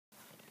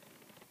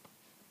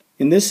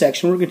In this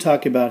section, we're going to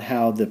talk about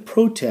how the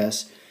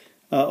protests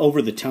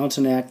over the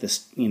Townshend Act, the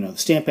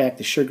Stamp Act,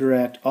 the Sugar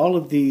Act, all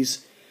of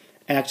these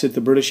acts that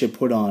the British had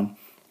put on,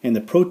 and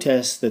the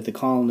protests that the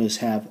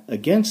colonists have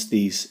against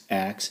these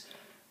acts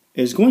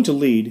is going to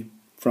lead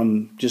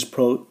from just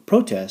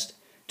protest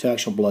to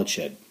actual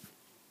bloodshed.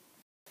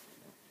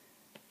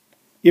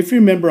 If you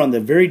remember, on the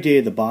very day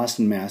of the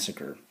Boston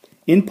Massacre,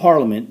 in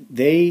Parliament,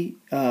 they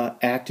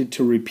acted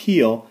to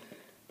repeal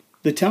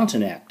the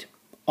Townshend Act.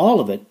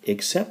 All of it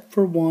except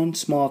for one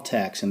small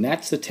tax, and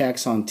that's the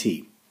tax on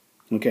tea.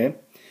 Okay?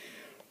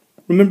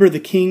 Remember, the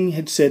king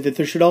had said that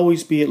there should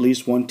always be at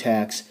least one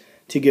tax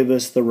to give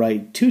us the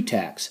right to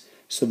tax.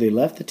 So they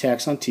left the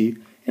tax on tea,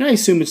 and I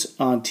assume it's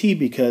on tea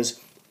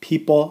because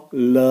people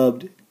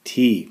loved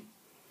tea.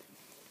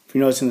 If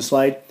you notice in the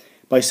slide,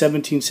 by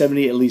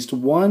 1770, at least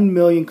 1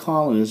 million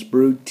colonists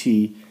brewed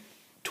tea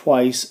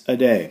twice a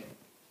day.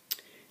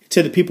 It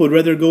said that people would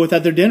rather go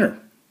without their dinner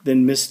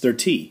than miss their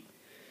tea.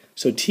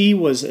 So tea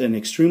was an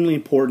extremely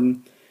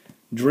important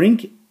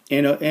drink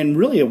and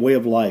really a way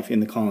of life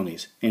in the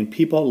colonies, and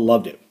people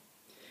loved it.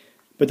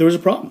 But there was a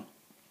problem.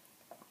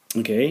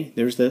 Okay,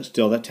 there's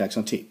still that tax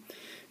on tea.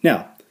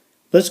 Now,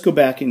 let's go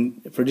back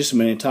for just a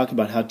minute and talk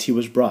about how tea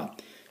was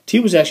brought. Tea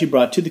was actually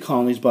brought to the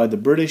colonies by the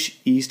British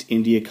East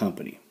India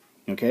Company.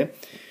 Okay,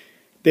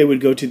 they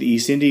would go to the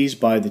East Indies,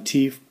 buy the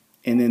tea,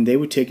 and then they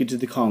would take it to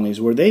the colonies,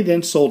 where they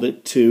then sold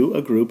it to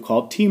a group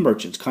called tea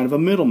merchants, kind of a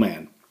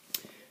middleman,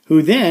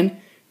 who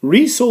then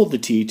resold the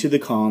tea to the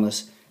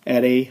colonists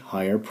at a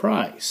higher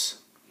price.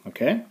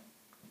 Okay?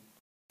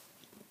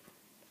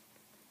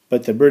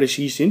 But the British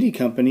East India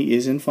Company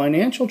is in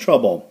financial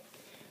trouble.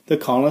 The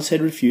colonists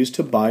had refused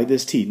to buy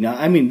this tea. Now,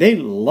 I mean, they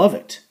love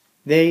it.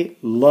 They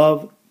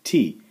love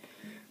tea.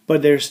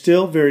 But they're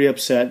still very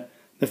upset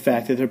the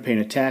fact that they're paying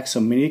a tax, so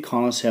many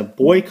colonists have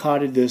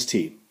boycotted this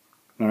tea.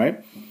 All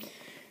right?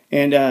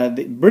 And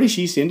the British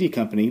East India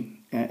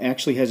Company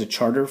actually has a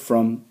charter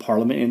from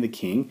Parliament and the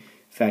King.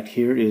 In fact,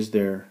 here is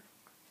their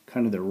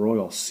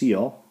royal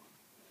seal,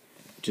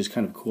 which is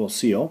kind of a cool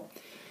seal.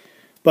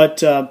 But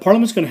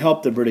Parliament's going to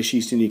help the British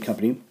East India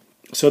Company,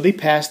 so they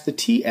passed the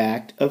Tea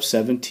Act of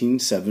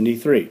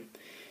 1773.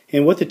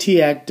 And what the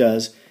Tea Act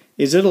does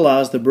is it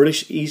allows the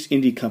British East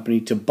India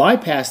Company to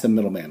bypass the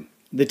middleman,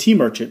 the tea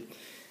merchant,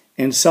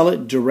 and sell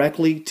it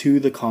directly to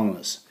the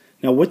colonists.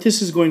 Now, what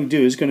this is going to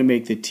do is going to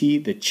make the tea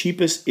the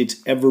cheapest it's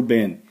ever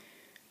been.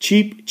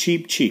 Cheap,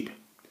 cheap, cheap.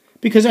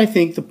 Because I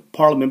think the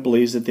Parliament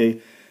believes that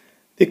the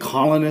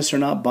colonists are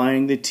not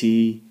buying the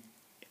tea.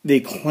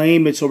 They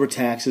claim it's over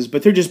taxes,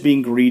 but they're just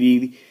being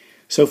greedy.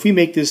 So if we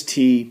make this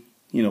tea,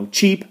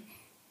 cheap,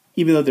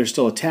 even though there's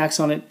still a tax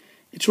on it,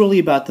 it's really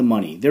about the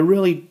money.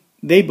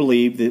 They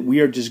believe that we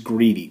are just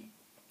greedy.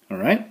 All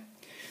right?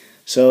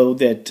 So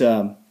that,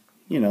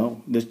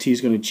 the tea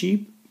is going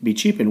to be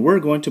cheap, and we're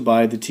going to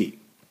buy the tea.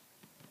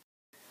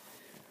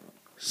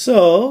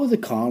 So the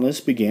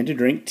colonists began to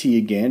drink tea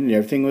again, and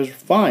everything was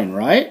fine,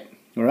 right?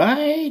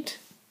 Right?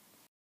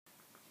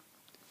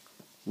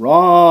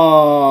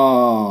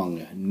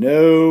 Wrong.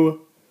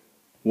 No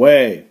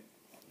way.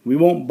 We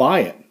won't buy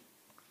it.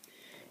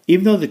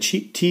 Even though the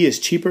tea is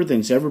cheaper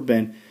than it's ever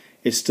been,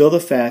 it's still the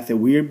fact that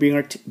we are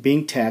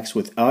being taxed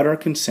without our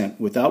consent,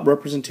 without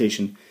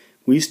representation.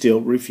 We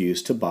still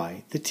refuse to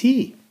buy the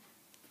tea.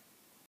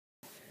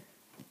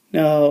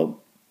 Now,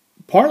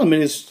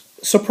 Parliament is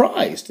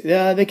surprised.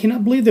 They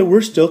cannot believe that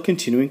we're still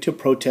continuing to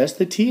protest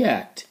the Tea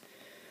Act.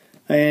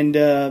 And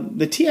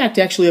the Tea Act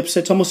actually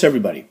upsets almost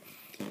everybody.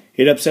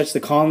 It upsets the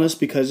colonists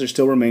because there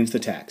still remains the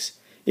tax.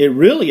 It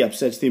really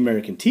upsets the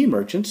American tea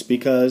merchants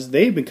because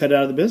they've been cut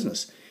out of the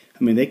business.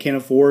 I mean, they can't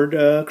afford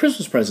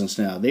Christmas presents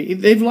now.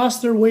 They've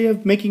lost their way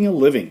of making a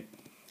living.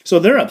 So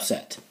they're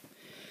upset.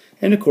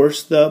 And, of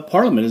course, the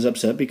Parliament is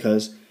upset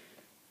because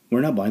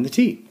we're not buying the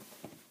tea.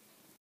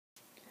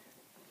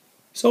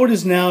 So it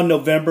is now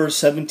November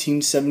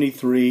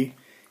 1773,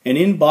 and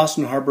in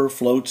Boston Harbor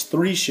floats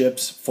 3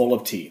 ships full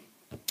of tea.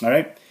 All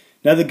right?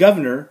 Now, the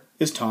governor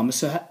is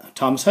Thomas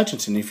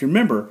Hutchinson. If you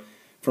remember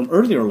from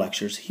earlier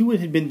lectures, he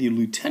had been the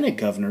lieutenant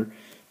governor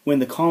when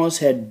the colonists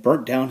had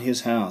burnt down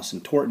his house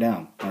and tore it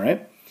down. All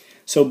right?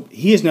 So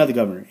he is now the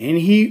governor, and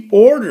he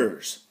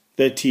orders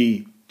the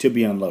tea to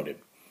be unloaded.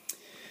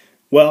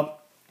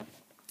 Well,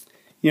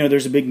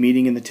 there's a big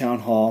meeting in the town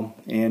hall,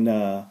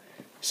 and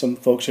some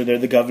folks are there,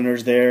 the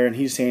governor's there, and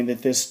he's saying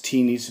that this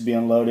tea needs to be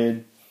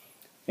unloaded.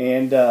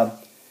 And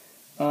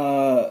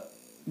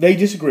they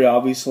disagree,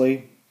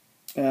 obviously.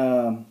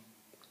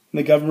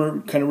 The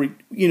governor kind of,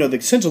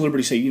 the Sons of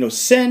Liberty say,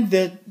 send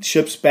the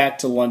ships back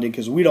to London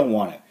because we don't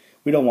want it.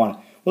 We don't want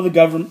it. Well,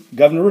 the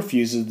governor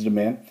refuses the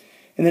demand.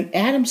 And then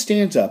Adams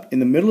stands up in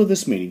the middle of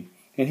this meeting,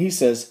 and he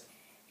says,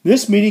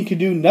 this meeting can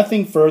do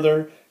nothing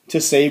further to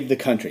save the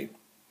country,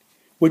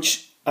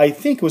 which I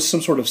think was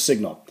some sort of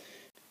signal.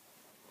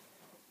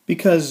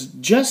 Because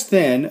just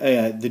then,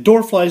 the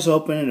door flies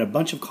open and a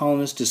bunch of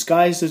colonists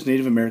disguised as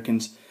Native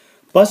Americans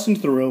bust into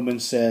the room and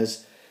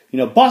says,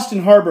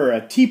 Boston Harbor,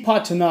 a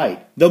teapot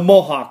tonight. The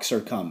Mohawks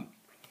are come.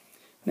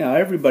 Now,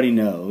 everybody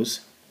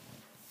knows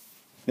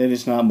that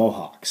it's not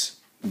Mohawks.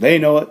 They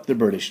know it, the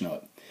British know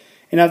it.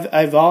 And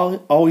I've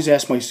always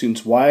asked my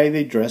students why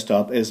they dressed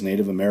up as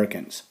Native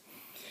Americans.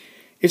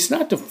 It's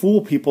not to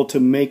fool people to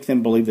make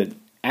them believe that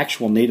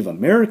actual Native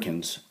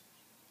Americans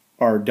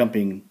are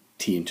dumping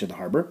tea into the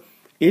harbor.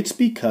 It's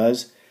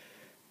because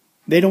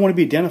they don't want to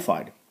be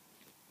identified.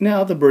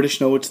 Now, the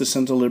British know it's the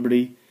Sons of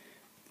Liberty.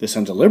 The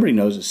Sons of Liberty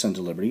knows it's Sons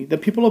of Liberty. The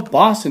people of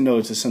Boston know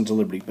it's the Sons of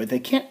Liberty, but they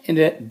can't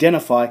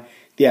identify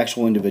the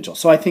actual individual.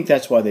 So I think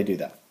that's why they do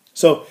that.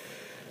 So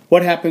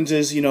what happens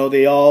is,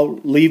 they all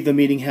leave the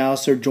meeting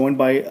house. They're joined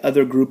by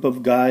other group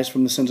of guys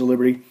from the Sons of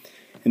Liberty,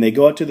 and they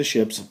go out to the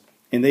ships,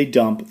 and they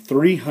dump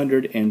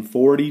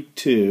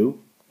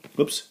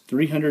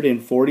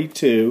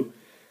 342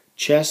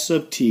 chests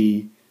of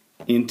tea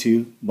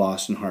into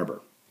Boston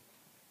Harbor.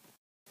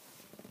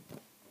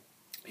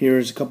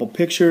 Here's a couple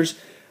pictures.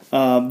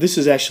 This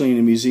is actually in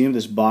a museum,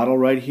 this bottle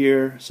right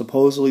here.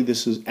 Supposedly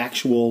this is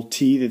actual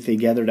tea that they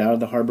gathered out of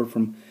the harbor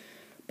from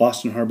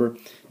Boston Harbor.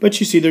 But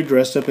you see they're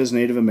dressed up as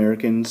Native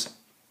Americans,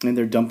 and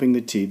they're dumping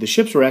the tea. The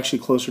ships were actually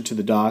closer to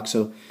the dock,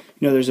 so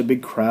there's a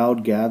big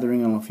crowd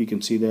gathering. I don't know if you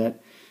can see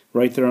that.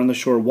 Right there on the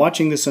shore,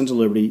 watching the Sons of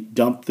Liberty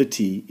dump the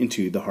tea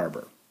into the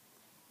harbor.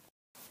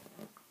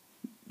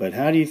 But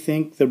how do you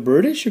think the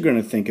British are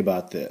going to think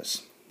about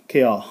this?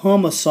 Okay, I'll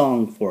hum a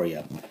song for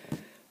you.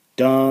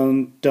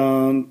 Dun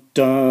dun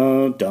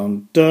dun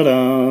dun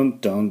dun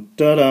dun dun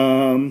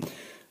dun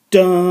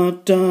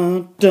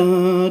dun dun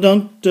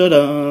dun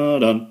dun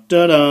dun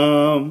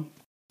dun.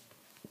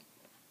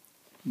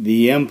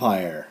 The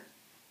Empire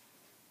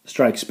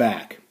strikes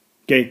back.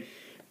 Okay,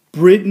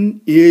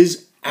 Britain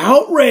is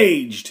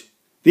outraged.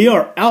 They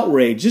are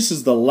outraged. This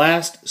is the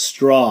last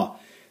straw.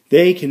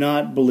 They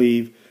cannot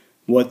believe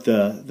what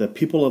the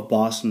people of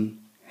Boston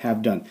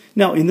have done.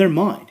 Now, in their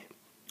mind,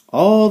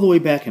 all the way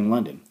back in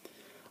London,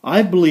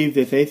 I believe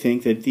that they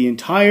think that the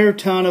entire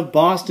town of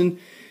Boston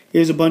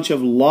is a bunch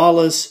of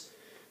lawless,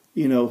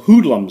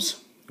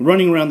 hoodlums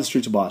running around the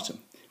streets of Boston.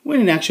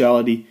 When in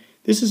actuality,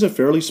 this is a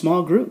fairly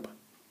small group.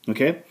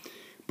 Okay?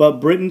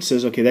 But Britain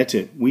says, okay, that's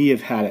it. We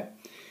have had it.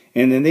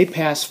 And then they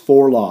pass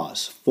 4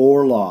 laws.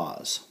 4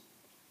 laws.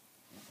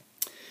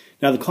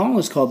 Now, the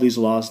colonists called these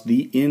laws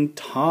the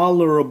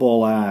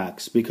Intolerable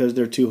Acts because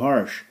they're too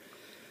harsh.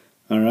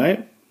 All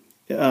right?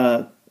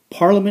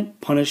 Parliament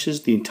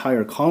punishes the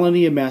entire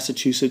colony of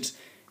Massachusetts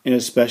and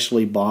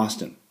especially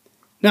Boston.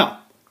 Now,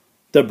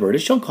 the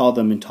British don't call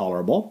them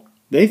intolerable.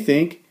 They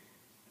think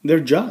they're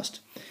just.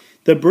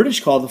 The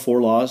British call the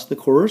 4 laws the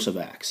Coercive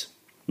Acts.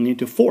 You need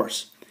to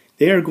force.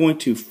 They are going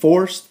to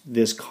force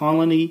this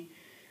colony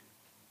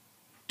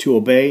to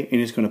obey,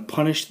 and it's going to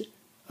punish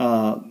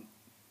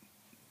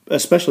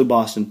especially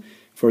Boston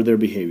for their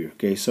behavior.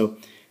 Okay, so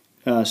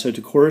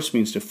to coerce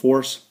means to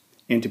force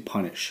and to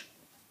punish.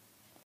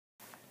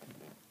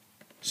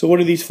 So what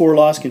do these 4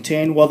 laws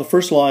contain? Well, the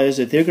first law is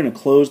that they're going to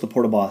close the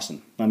port of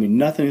Boston. I mean,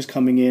 nothing is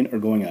coming in or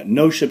going out.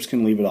 No ships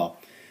can leave at all.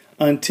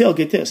 Until,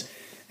 get this,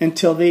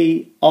 until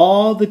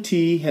all the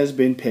tea has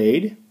been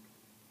paid,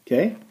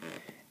 okay,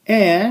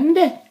 and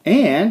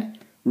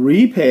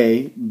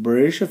repay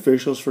British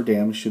officials for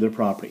damage to their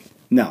property.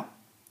 Now,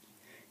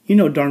 you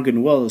know darn good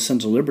and well the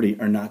Sons of Liberty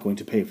are not going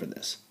to pay for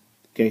this.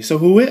 Okay, so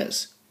who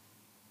is?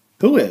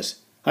 Who is?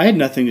 I had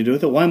nothing to do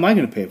with it. Why am I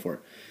going to pay for it?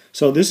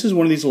 So this is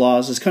one of these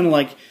laws. It's kind of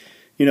like,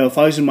 if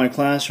I was in my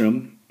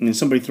classroom and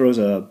somebody throws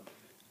a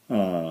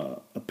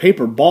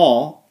paper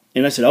ball,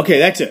 and I said, okay,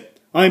 that's it.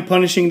 I'm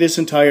punishing this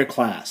entire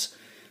class.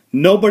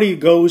 Nobody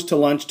goes to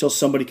lunch till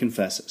somebody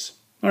confesses.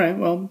 All right,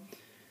 well,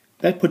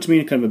 that puts me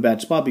in kind of a bad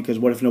spot because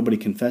what if nobody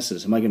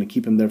confesses? Am I going to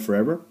keep him there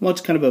forever? Well,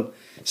 it's kind of the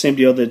same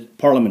deal that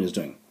Parliament is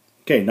doing.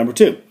 Okay, number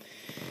 2.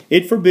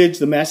 It forbids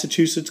the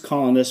Massachusetts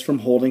colonists from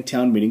holding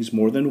town meetings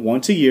more than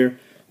once a year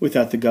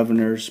without the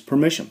governor's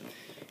permission.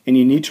 And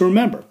you need to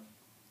remember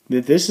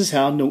that this is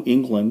how New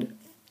England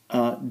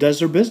does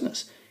their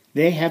business.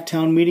 They have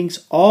town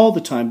meetings all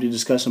the time to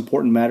discuss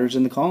important matters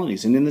in the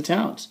colonies and in the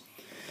towns.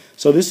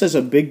 So this is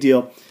a big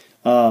deal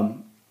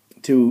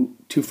to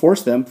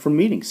force them from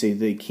meetings. See,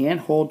 they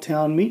can't hold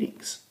town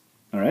meetings.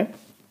 All right?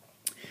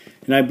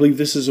 And I believe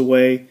this is a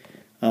way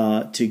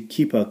to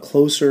keep a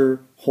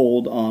closer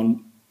hold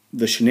on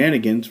the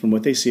shenanigans from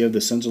what they see of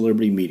the Sons of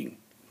Liberty meeting.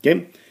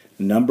 Okay?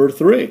 Number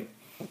 3.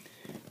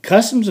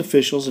 Customs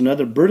officials and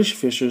other British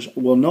officials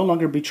will no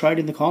longer be tried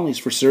in the colonies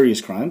for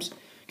serious crimes.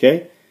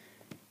 Okay?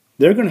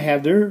 They're going to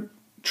have their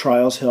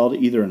trials held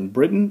either in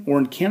Britain or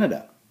in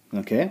Canada.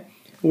 Okay?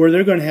 Where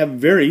they're going to have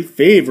very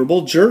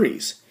favorable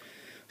juries.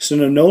 So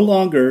no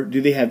longer do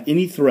they have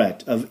any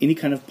threat of any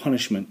kind of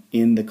punishment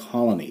in the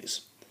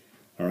colonies.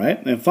 All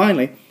right? And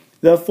finally,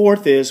 the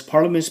 4th is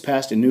Parliament has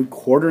passed a new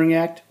quartering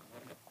act,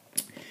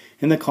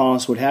 and the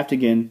colonists would have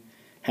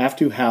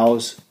to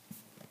house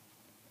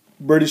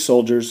British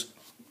soldiers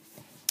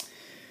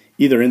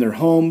either in their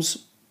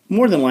homes,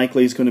 more than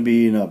likely it's going to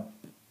be in a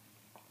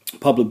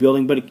public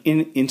building, but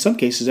in some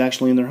cases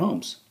actually in their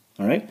homes.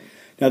 All right?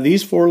 Now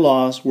these 4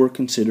 laws were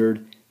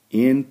considered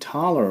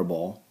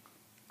intolerable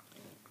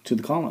to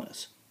the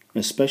colonists,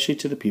 especially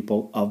to the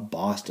people of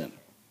Boston.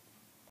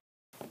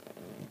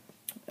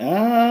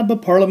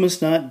 But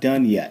Parliament's not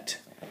done yet.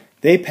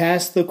 They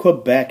passed the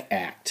Quebec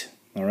Act.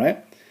 All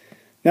right.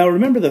 Now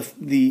remember,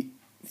 the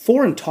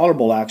Four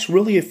Intolerable Acts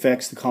really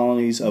affects the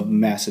colonies of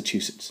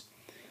Massachusetts,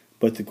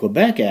 but the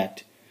Quebec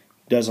Act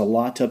does a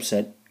lot to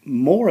upset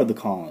more of the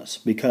colonists,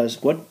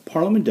 because what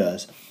Parliament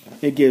does,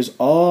 it gives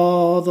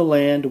all the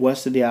land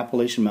west of the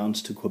Appalachian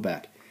Mountains to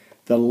Quebec,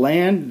 the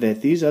land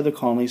that these other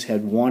colonies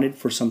had wanted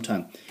for some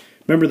time.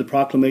 Remember, the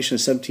Proclamation of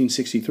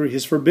 1763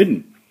 has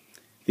forbidden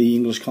the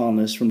English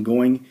colonists from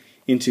going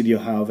into the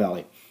Ohio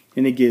Valley,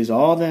 and it gives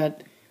all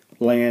that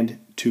land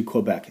to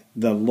Quebec,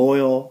 the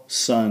loyal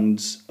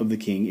sons of the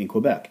king in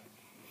Quebec.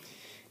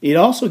 It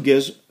also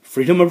gives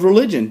freedom of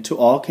religion to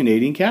all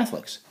Canadian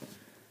Catholics,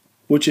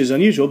 which is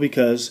unusual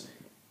because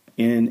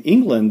in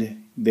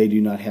England they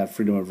do not have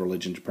freedom of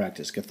religion to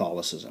practice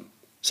Catholicism.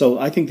 So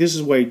I think this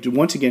is a way to,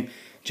 once again,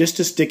 just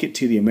to stick it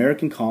to the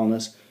American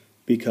colonists,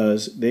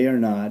 because they are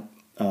not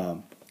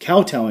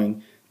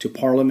kowtowing to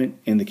Parliament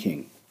and the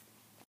king.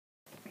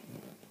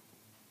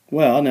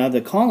 Well, now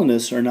the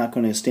colonists are not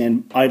going to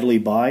stand idly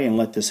by and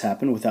let this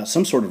happen without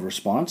some sort of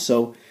response.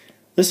 So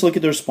let's look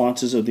at the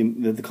responses of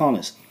the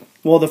colonists.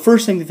 Well, the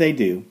first thing that they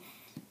do,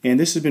 and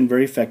this has been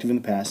very effective in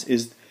the past,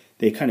 is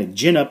they kind of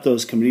gin up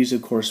those committees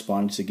of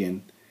correspondence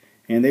again,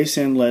 and they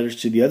send letters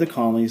to the other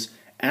colonies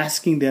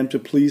asking them to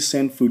please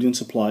send food and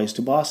supplies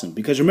to Boston.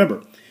 Because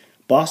remember,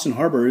 Boston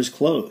Harbor is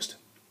closed.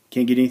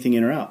 Can't get anything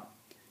in or out.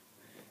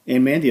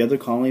 And man, the other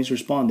colonies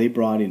respond. They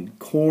brought in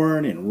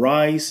corn and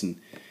rice and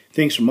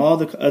things from all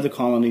the other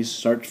colonies,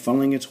 start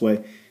funneling its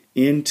way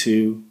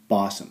into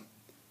Boston.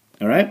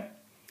 All right?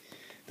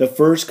 The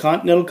First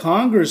Continental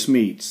Congress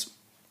meets.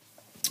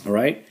 All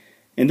right?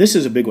 And this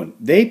is a big one.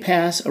 They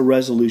pass a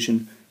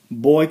resolution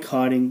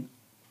boycotting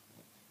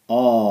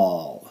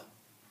all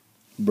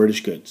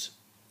British goods.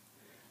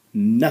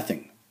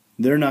 Nothing.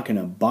 They're not going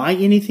to buy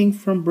anything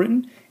from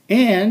Britain,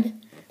 and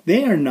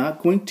they are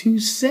not going to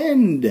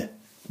send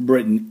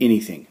Britain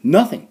anything.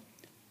 Nothing.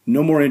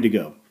 No more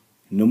indigo.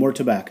 No more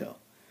tobacco.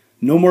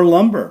 No more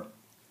lumber.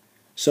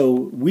 So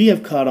we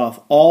have cut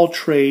off all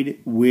trade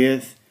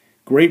with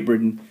Great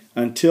Britain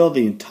until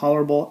the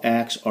Intolerable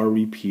Acts are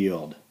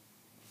repealed.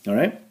 All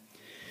right?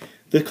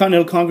 The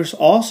Continental Congress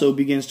also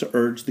begins to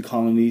urge the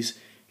colonies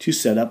to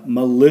set up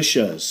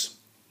militias,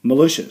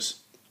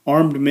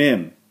 armed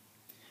men,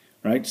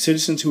 right?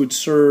 Citizens who would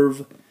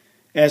serve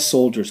as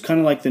soldiers, kind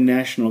of like the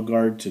National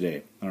Guard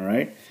today, all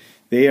right?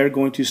 They are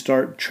going to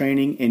start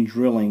training and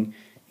drilling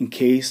in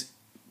case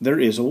there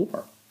is a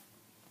war.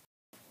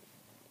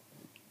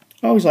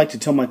 I always like to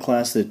tell my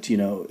class that,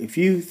 if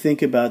you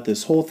think about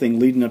this whole thing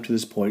leading up to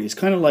this point, it's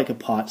kind of like a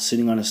pot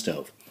sitting on a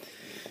stove.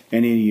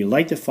 And then you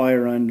light the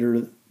fire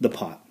under the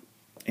pot,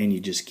 and you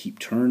just keep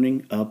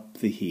turning up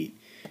the heat.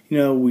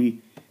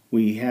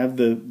 We have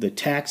the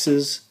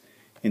taxes,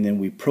 and then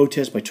we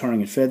protest by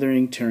tarring and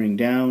feathering, tearing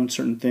down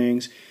certain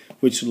things,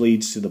 which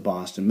leads to the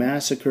Boston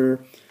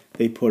Massacre.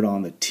 They put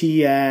on the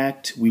Tea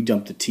Act. We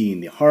dump the tea in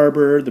the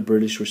harbor. The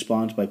British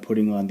respond by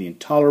putting on the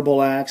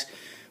Intolerable Acts.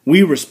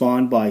 We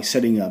respond by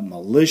setting up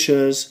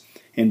militias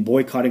and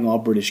boycotting all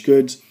British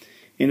goods.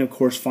 And of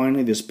course,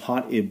 finally, this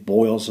pot, it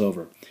boils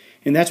over.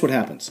 And that's what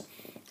happens.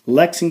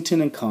 Lexington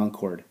and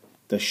Concord,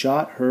 the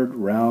shot heard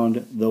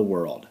round the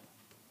world.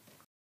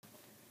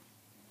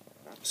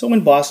 So in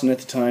Boston at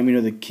the time,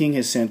 the king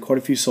has sent quite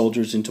a few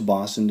soldiers into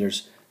Boston.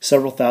 There's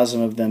several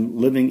thousand of them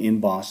living in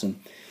Boston.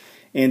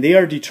 And they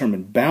are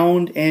determined,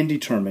 bound and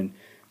determined,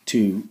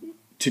 to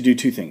do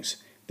two things.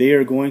 They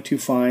are going to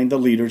find the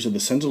leaders of the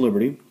Sons of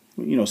Liberty,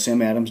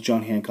 Sam Adams,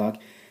 John Hancock,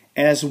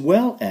 as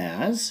well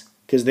as,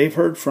 because they've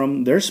heard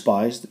from their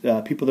spies,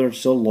 people that are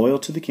still loyal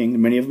to the king,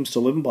 many of them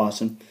still live in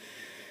Boston,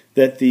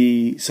 that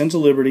the Sons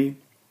of Liberty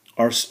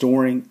are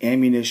storing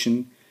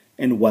ammunition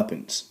and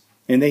weapons.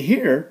 And they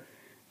hear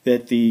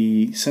that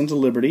the Sons of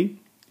Liberty,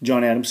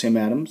 John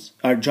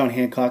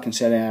Hancock and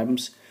Sam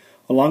Adams,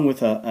 along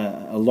with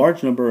a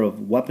large number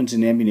of weapons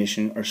and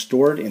ammunition, are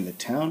stored in the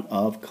town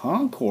of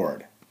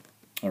Concord.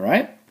 All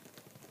right?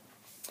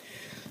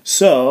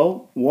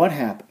 So, what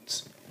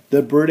happens?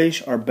 The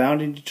British are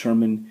bound and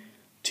determined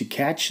to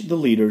catch the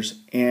leaders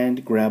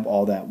and grab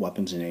all that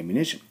weapons and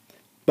ammunition.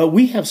 But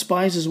we have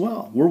spies as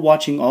well. We're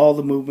watching all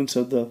the movements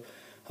of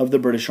the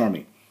British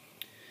Army.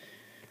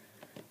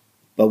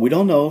 But we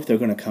don't know if they're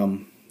going to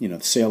come,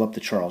 sail up the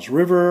Charles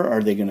River.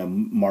 Are they going to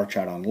march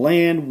out on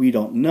land? We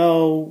don't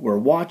know. We're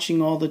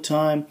watching all the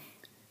time.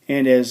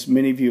 And as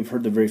many of you have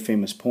heard the very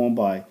famous poem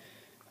by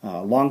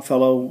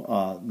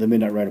Longfellow, The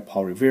Midnight Ride of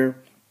Paul Revere,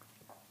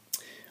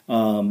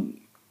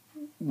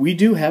 we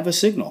do have a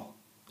signal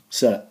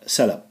set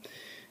up.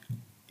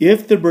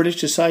 If the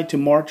British decide to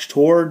march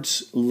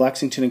towards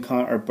Lexington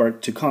or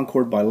to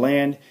Concord by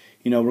land,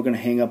 we're going to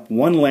hang up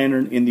one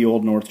lantern in the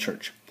Old North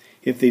Church.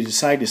 If they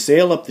decide to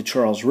sail up the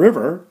Charles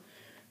River,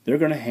 they're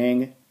going to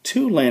hang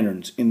two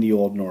lanterns in the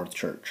Old North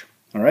Church.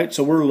 All right,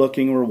 so we're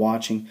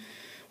watching.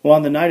 Well,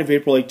 on the night of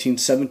April 18,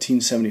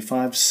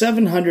 1775,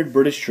 700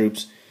 British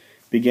troops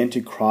began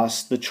to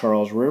cross the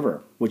Charles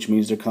River, which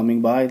means they're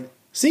coming by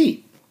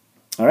sea.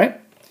 All right?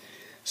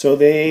 So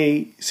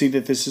they see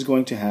that this is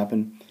going to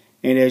happen.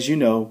 And as you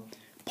know,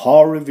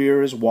 Paul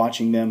Revere is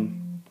watching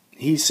them.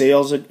 He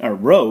sails, or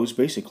rows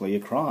basically,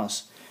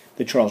 across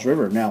the Charles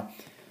River. Now,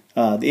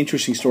 the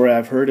interesting story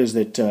I've heard is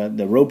that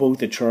the rowboat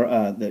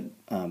that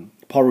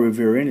Paul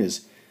Revere in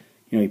is,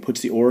 he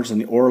puts the oars in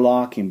the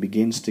oarlock and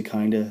begins to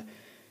kind of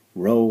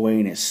row away,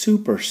 and it's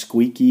super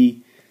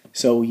squeaky.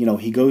 So,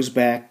 he goes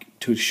back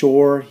to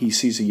shore. He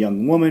sees a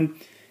young woman,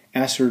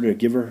 asks her to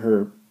give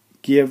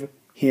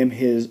him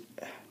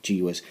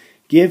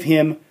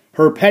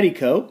her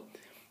petticoat,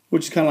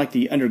 which is kind of like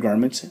the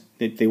undergarments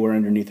that they wear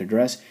underneath their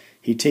dress.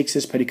 He takes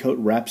this petticoat,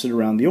 wraps it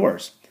around the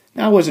oars.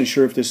 Now, I wasn't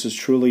sure if this was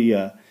truly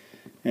a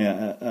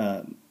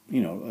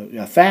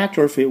fact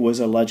or if it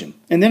was a legend.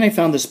 And then I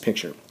found this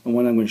picture, the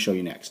one I'm going to show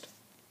you next.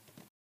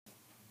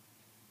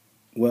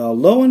 Well,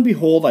 lo and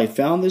behold, I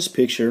found this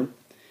picture,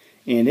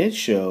 and it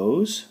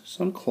shows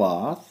some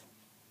cloth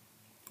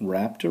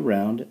wrapped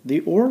around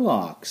the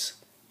oarlocks.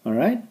 All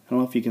right? I don't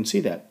know if you can see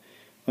that.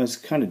 Well, it's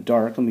kind of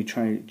dark. Let me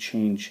try to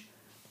change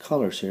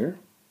colors here.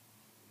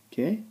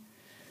 Okay.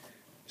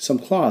 Some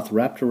cloth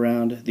wrapped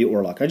around the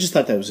oarlock. I just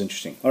thought that was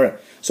interesting. All right.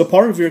 So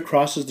Paul Revere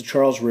crosses the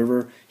Charles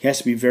River. He has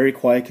to be very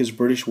quiet because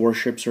British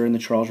warships are in the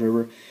Charles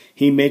River.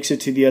 He makes it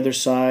to the other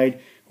side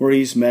where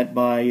he's met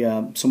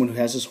by someone who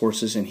has his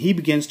horses, and he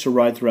begins to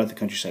ride throughout the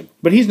countryside.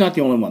 But he's not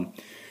the only one.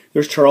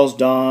 There's Charles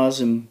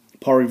Dawes and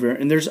Paul Revere,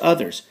 and there's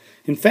others.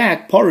 In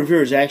fact, Paul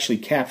Revere is actually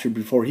captured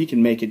before he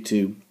can make it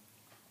to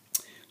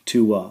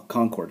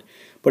Concord.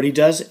 But he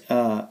does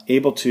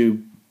able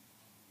to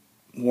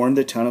warn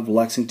the town of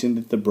Lexington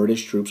that the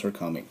British troops are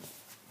coming.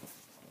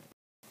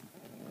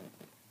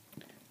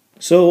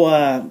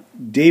 So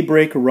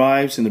daybreak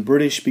arrives and the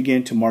British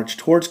begin to march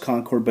towards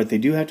Concord, but they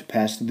do have to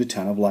pass through the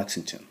town of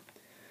Lexington.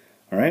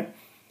 All right?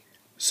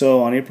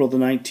 So on April the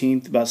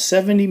 19th, about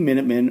 70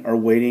 Minutemen are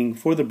waiting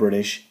for the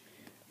British,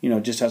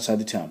 just outside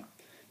the town.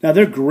 Now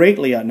they're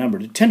greatly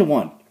outnumbered, 10 to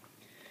 1.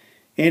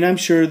 And I'm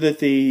sure that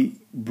the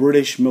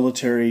British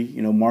military,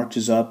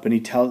 marches up, and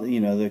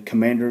the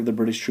commander of the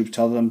British troops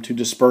tells them to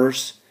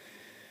disperse.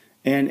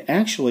 And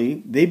actually,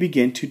 they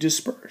begin to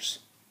disperse.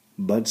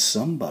 But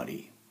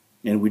somebody,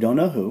 and we don't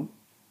know who,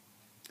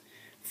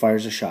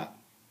 fires a shot.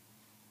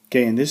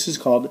 Okay, and this is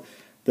called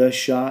the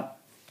shot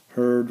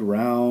heard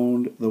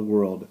round the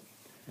world.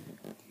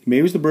 Maybe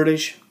it was the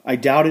British. I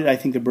doubt it. I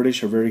think the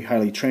British are very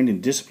highly trained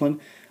and disciplined.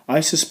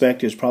 I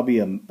suspect it was probably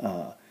a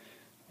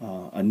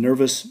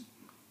nervous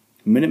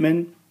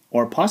Minuteman,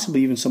 or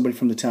possibly even somebody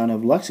from the town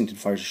of Lexington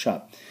fires a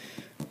shot.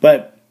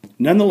 But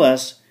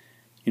nonetheless,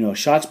 a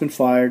shot's been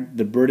fired,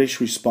 the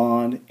British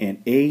respond,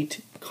 and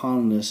 8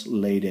 colonists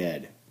lay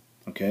dead.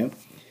 Okay?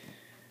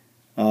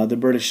 The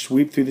British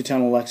sweep through the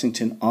town of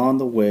Lexington on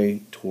the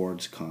way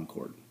towards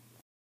Concord.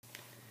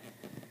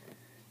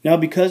 Now,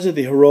 because of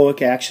the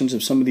heroic actions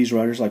of some of these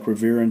riders like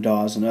Revere and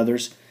Dawes and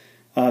others,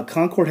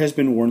 Concord has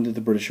been warned that the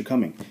British are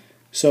coming.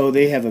 So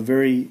they have a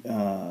very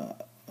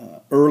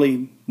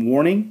early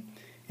warning,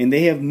 and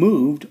they have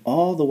moved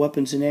all the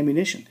weapons and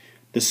ammunition.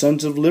 The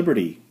Sons of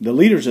Liberty, the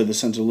leaders of the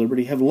Sons of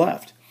Liberty, have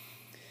left.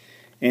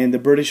 And the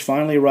British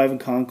finally arrive in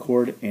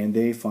Concord, and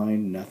they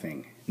find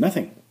nothing.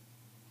 Nothing.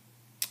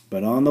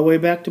 But on the way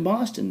back to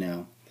Boston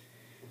now,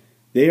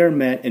 they are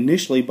met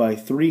initially by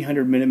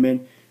 300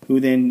 Minutemen, who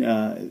then,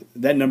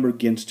 that number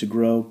begins to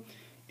grow,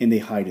 and they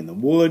hide in the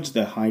woods,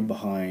 they hide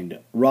behind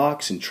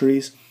rocks and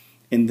trees,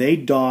 and they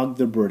dog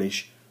the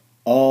British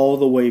all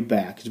the way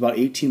back. It's about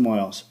 18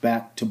 miles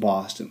back to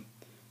Boston,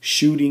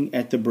 shooting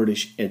at the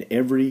British at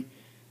every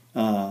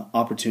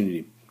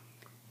opportunity.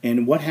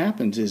 And what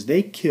happens is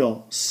they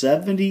kill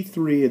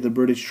 73 of the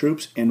British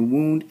troops and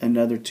wound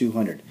another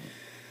 200.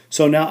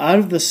 So now out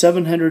of the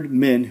 700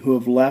 men who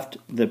have left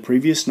the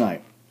previous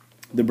night,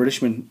 the British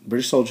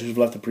soldiers have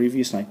left the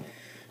previous night,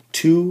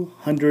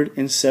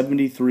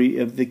 273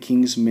 of the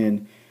king's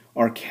men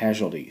are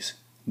casualties,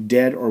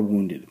 dead or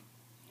wounded.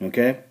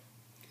 Okay?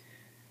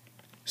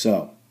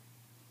 So,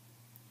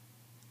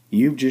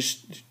 you've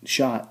just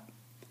shot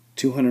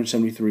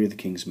 273 of the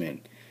king's men.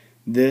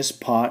 This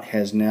pot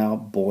has now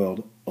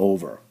boiled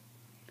over.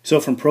 So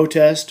from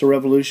protest to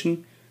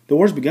revolution, the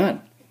war's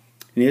begun.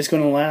 And it's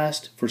going to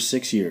last for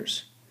 6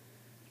 years.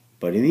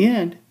 But in the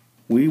end,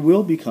 we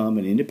will become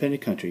an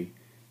independent country,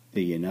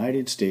 the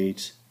United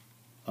States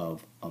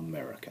of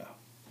America.